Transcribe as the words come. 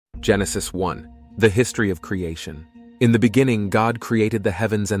Genesis 1. The history of creation. In the beginning, God created the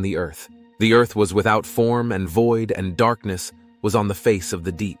heavens and the earth. The earth was without form and void, and darkness was on the face of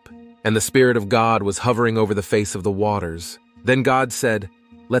the deep. And the Spirit of God was hovering over the face of the waters. Then God said,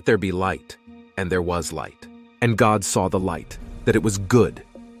 "Let there be light." And there was light. And God saw the light, that it was good.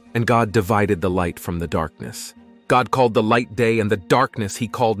 And God divided the light from the darkness. God called the light day, and the darkness he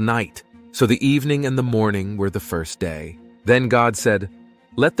called night. So the evening and the morning were the first day. Then God said,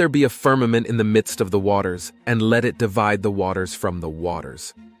 "Let there be a firmament in the midst of the waters, and let it divide the waters from the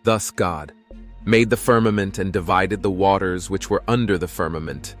waters." Thus God made the firmament and divided the waters which were under the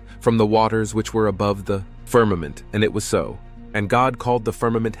firmament from the waters which were above the firmament, and it was so. And God called the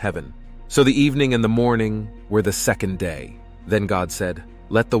firmament heaven. So the evening and the morning were the second day. Then God said,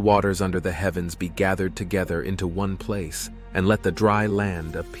 "Let the waters under the heavens be gathered together into one place, and let the dry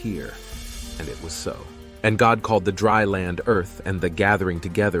land appear." And it was so. And God called the dry land earth, and the gathering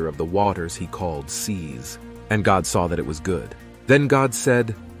together of the waters he called seas. And God saw that it was good. Then God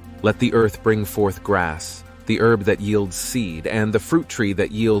said, "Let the earth bring forth grass, the herb that yields seed, and the fruit tree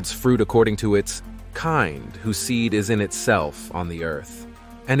that yields fruit according to its kind, whose seed is in itself on the earth."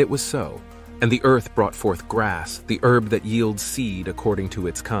 And it was so. And the earth brought forth grass, the herb that yields seed according to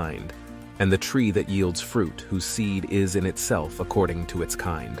its kind, and the tree that yields fruit, whose seed is in itself according to its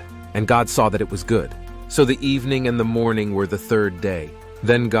kind. And God saw that it was good. So the evening and the morning were the third day.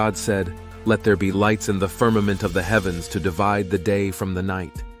 Then God said, "Let there be lights in the firmament of the heavens to divide the day from the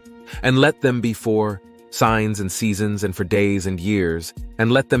night. And let them be for signs and seasons and for days and years,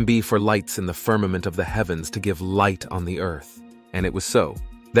 and let them be for lights in the firmament of the heavens to give light on the earth." And it was so.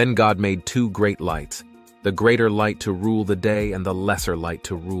 Then God made two great lights, the greater light to rule the day and the lesser light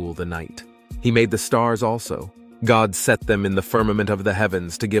to rule the night. He made the stars also. God set them in the firmament of the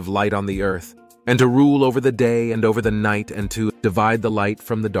heavens to give light on the earth, and to rule over the day and over the night, and to divide the light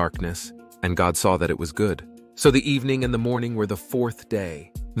from the darkness. And God saw that it was good. So the evening and the morning were the fourth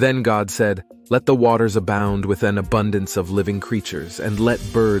day. Then God said, "Let the waters abound with an abundance of living creatures, and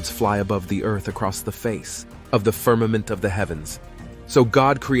let birds fly above the earth across the face of the firmament of the heavens." So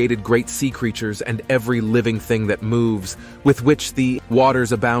God created great sea creatures and every living thing that moves, with which the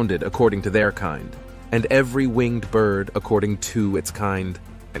waters abounded according to their kind, and every winged bird according to its kind.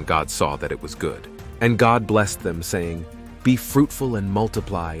 And God saw that it was good. And God blessed them, saying, "Be fruitful and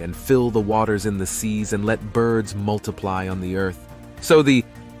multiply, and fill the waters in the seas, and let birds multiply on the earth." So the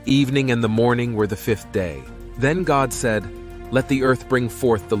evening and the morning were the fifth day. Then God said, "Let the earth bring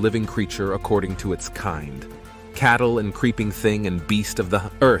forth the living creature according to its kind, cattle and creeping thing and beast of the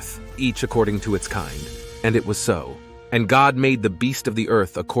earth, each according to its kind." And it was so. And God made the beast of the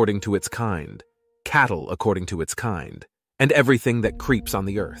earth according to its kind, cattle according to its kind, and everything that creeps on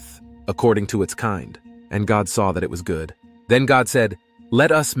the earth, according to its kind. And God saw that it was good. Then God said,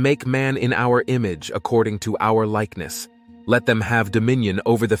 "Let us make man in our image, according to our likeness. Let them have dominion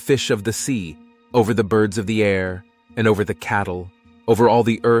over the fish of the sea, over the birds of the air, and over the cattle, over all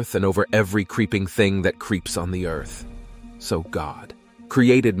the earth, and over every creeping thing that creeps on the earth." So God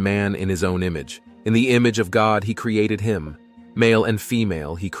created man in his own image. In the image of God he created him. Male and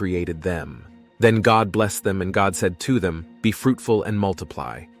female he created them. Then God blessed them, and God said to them, "Be fruitful and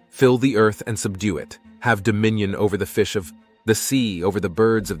multiply. Fill the earth and subdue it. Have dominion over the fish of the sea, over the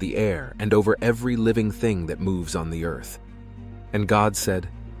birds of the air, and over every living thing that moves on the earth." And God said,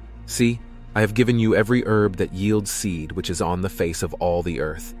 "See, I have given you every herb that yields seed which is on the face of all the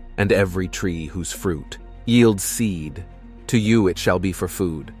earth, and every tree whose fruit yields seed. To you it shall be for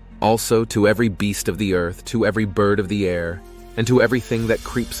food. Also to every beast of the earth, to every bird of the air, and to everything that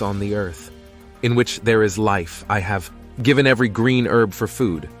creeps on the earth, in which there is life, I have given every green herb for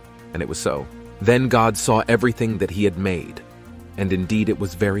food." And it was so. Then God saw everything that he had made, and indeed it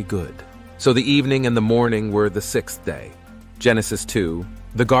was very good. So the evening and the morning were the sixth day. Genesis 2.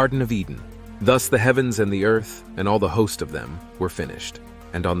 The Garden of Eden. Thus the heavens and the earth, and all the host of them, were finished.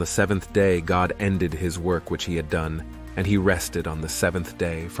 And on the seventh day God ended his work which he had done, and he rested on the seventh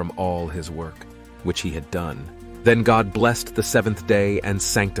day from all his work which he had done. Then God blessed the seventh day and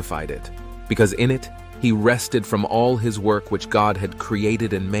sanctified it, because in it he rested from all his work which God had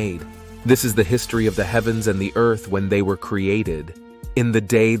created and made. This is the history of the heavens and the earth when they were created, in the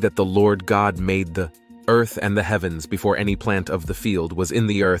day that the Lord God made the earth and the heavens, before any plant of the field was in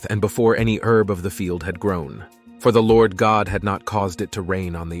the earth, and before any herb of the field had grown. For the Lord God had not caused it to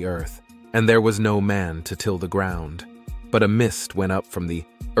rain on the earth, and there was no man to till the ground. But a mist went up from the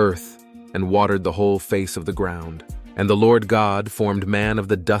earth, and watered the whole face of the ground. And the Lord God formed man of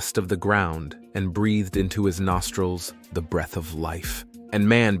the dust of the ground, and breathed into his nostrils the breath of life. And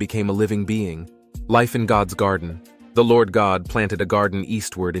man became a living being, life in God's garden. The Lord God planted a garden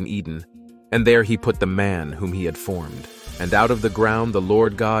eastward in Eden, and there he put the man whom he had formed. And out of the ground the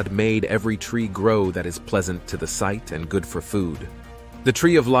Lord God made every tree grow that is pleasant to the sight and good for food. The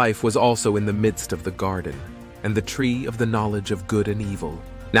tree of life was also in the midst of the garden, and the tree of the knowledge of good and evil.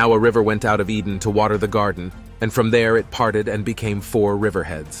 Now a river went out of Eden to water the garden, and from there it parted and became 4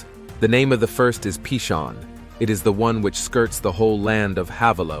 riverheads. The name of the first is Pishon. It is the one which skirts the whole land of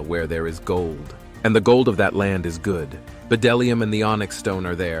Havilah, where there is gold. And the gold of that land is good. Bdellium and the onyx stone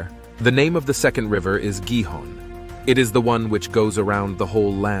are there. The name of the second river is Gihon. It is the one which goes around the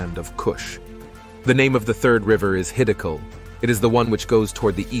whole land of Cush. The name of the third river is Hiddekel. It is the one which goes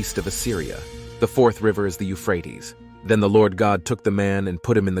toward the east of Assyria. The fourth river is the Euphrates. Then the Lord God took the man and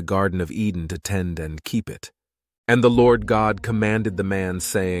put him in the Garden of Eden to tend and keep it. And the Lord God commanded the man,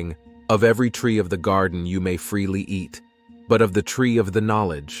 saying, Of every tree of the garden you may freely eat, but of the tree of the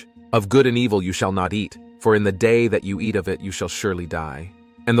knowledge of good and evil you shall not eat, for in the day that you eat of it you shall surely die.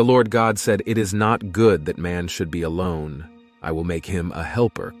 And the Lord God said, It is not good that man should be alone. I will make him a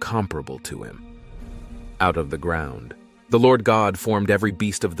helper comparable to him. Out of the ground the Lord God formed every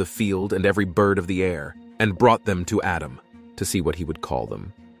beast of the field and every bird of the air, and brought them to Adam, to see what he would call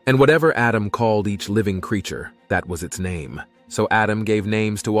them. And whatever Adam called each living creature, that was its name. So Adam gave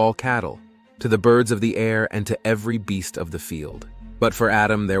names to all cattle, to the birds of the air, and to every beast of the field. But for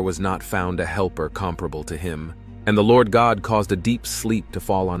Adam there was not found a helper comparable to him. And the Lord God caused a deep sleep to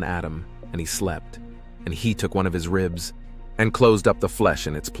fall on Adam, and he slept. And he took one of his ribs, and closed up the flesh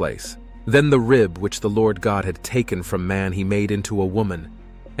in its place. Then the rib which the Lord God had taken from man he made into a woman,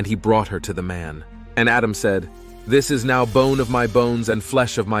 and he brought her to the man. And Adam said, This is now bone of my bones and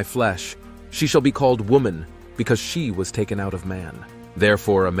flesh of my flesh. She shall be called woman, because she was taken out of man.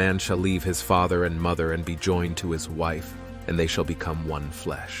 Therefore a man shall leave his father and mother and be joined to his wife, and they shall become one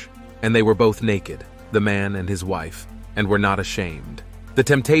flesh. And they were both naked, the man and his wife, and were not ashamed. The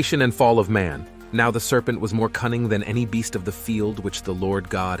temptation and fall of man. Now the serpent was more cunning than any beast of the field which the Lord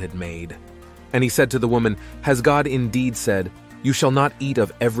God had made. And he said to the woman, Has God indeed said, You shall not eat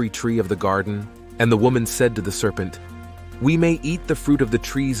of every tree of the garden? And the woman said to the serpent, We may eat the fruit of the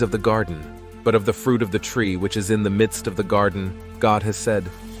trees of the garden, but of the fruit of the tree which is in the midst of the garden, God has said,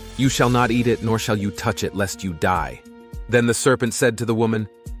 You shall not eat it, nor shall you touch it, lest you die. Then the serpent said to the woman,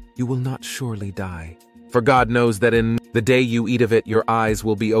 You will not surely die. For God knows that in the day you eat of it, your eyes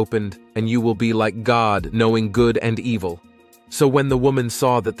will be opened, and you will be like God, knowing good and evil. So when the woman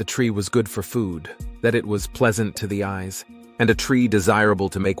saw that the tree was good for food, that it was pleasant to the eyes, and a tree desirable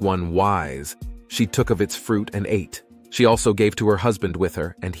to make one wise, she took of its fruit and ate. She also gave to her husband with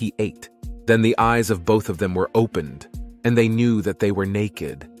her, and he ate. Then the eyes of both of them were opened, and they knew that they were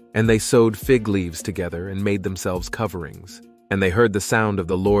naked. And they sewed fig leaves together and made themselves coverings. And they heard the sound of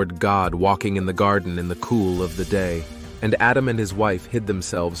the Lord God walking in the garden in the cool of the day. And Adam and his wife hid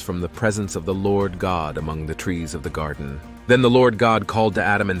themselves from the presence of the Lord God among the trees of the garden. Then the Lord God called to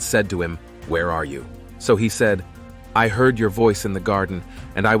Adam and said to him, Where are you? So he said, I heard your voice in the garden,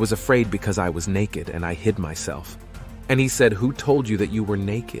 and I was afraid because I was naked, and I hid myself. And he said, Who told you that you were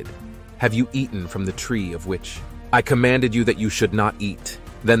naked? Have you eaten from the tree of which I commanded you that you should not eat?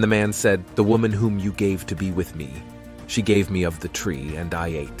 Then the man said, The woman whom you gave to be with me, she gave me of the tree, and I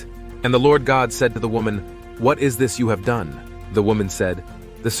ate. And the Lord God said to the woman, What is this you have done? The woman said,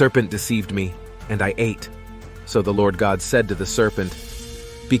 The serpent deceived me, and I ate. So the Lord God said to the serpent,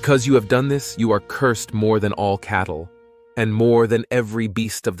 Because you have done this, you are cursed more than all cattle, and more than every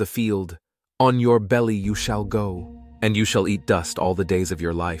beast of the field. On your belly you shall go, and you shall eat dust all the days of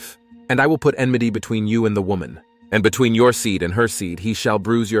your life. And I will put enmity between you and the woman, and between your seed and her seed. He shall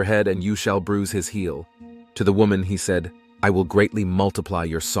bruise your head, and you shall bruise his heel. To the woman he said, I will greatly multiply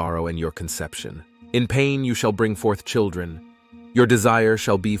your sorrow and your conception. In pain you shall bring forth children. Your desire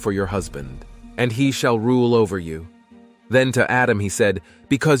shall be for your husband, and he shall rule over you. Then to Adam he said,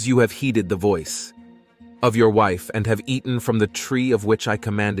 Because you have heeded the voice of your wife, and have eaten from the tree of which I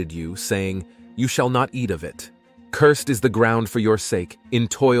commanded you, saying, You shall not eat of it. Cursed is the ground for your sake. In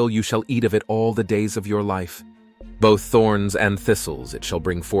toil you shall eat of it all the days of your life. Both thorns and thistles it shall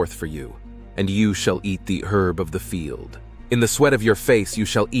bring forth for you, and you shall eat the herb of the field. In the sweat of your face you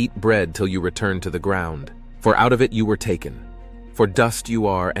shall eat bread till you return to the ground, for out of it you were taken. For dust you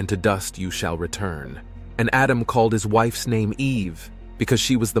are, and to dust you shall return. And Adam called his wife's name Eve, because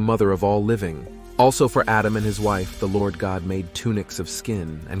she was the mother of all living. Also for Adam and his wife the Lord God made tunics of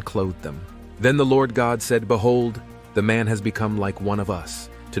skin and clothed them. Then the Lord God said, Behold, the man has become like one of us,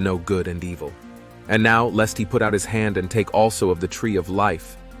 to know good and evil. And now, lest he put out his hand and take also of the tree of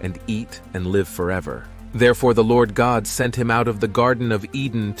life, and eat and live forever. Therefore the Lord God sent him out of the Garden of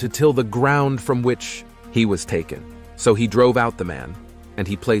Eden to till the ground from which he was taken. So he drove out the man, and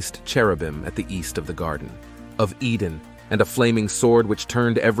he placed cherubim at the east of the Garden of Eden, and a flaming sword which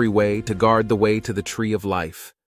turned every way to guard the way to the tree of life.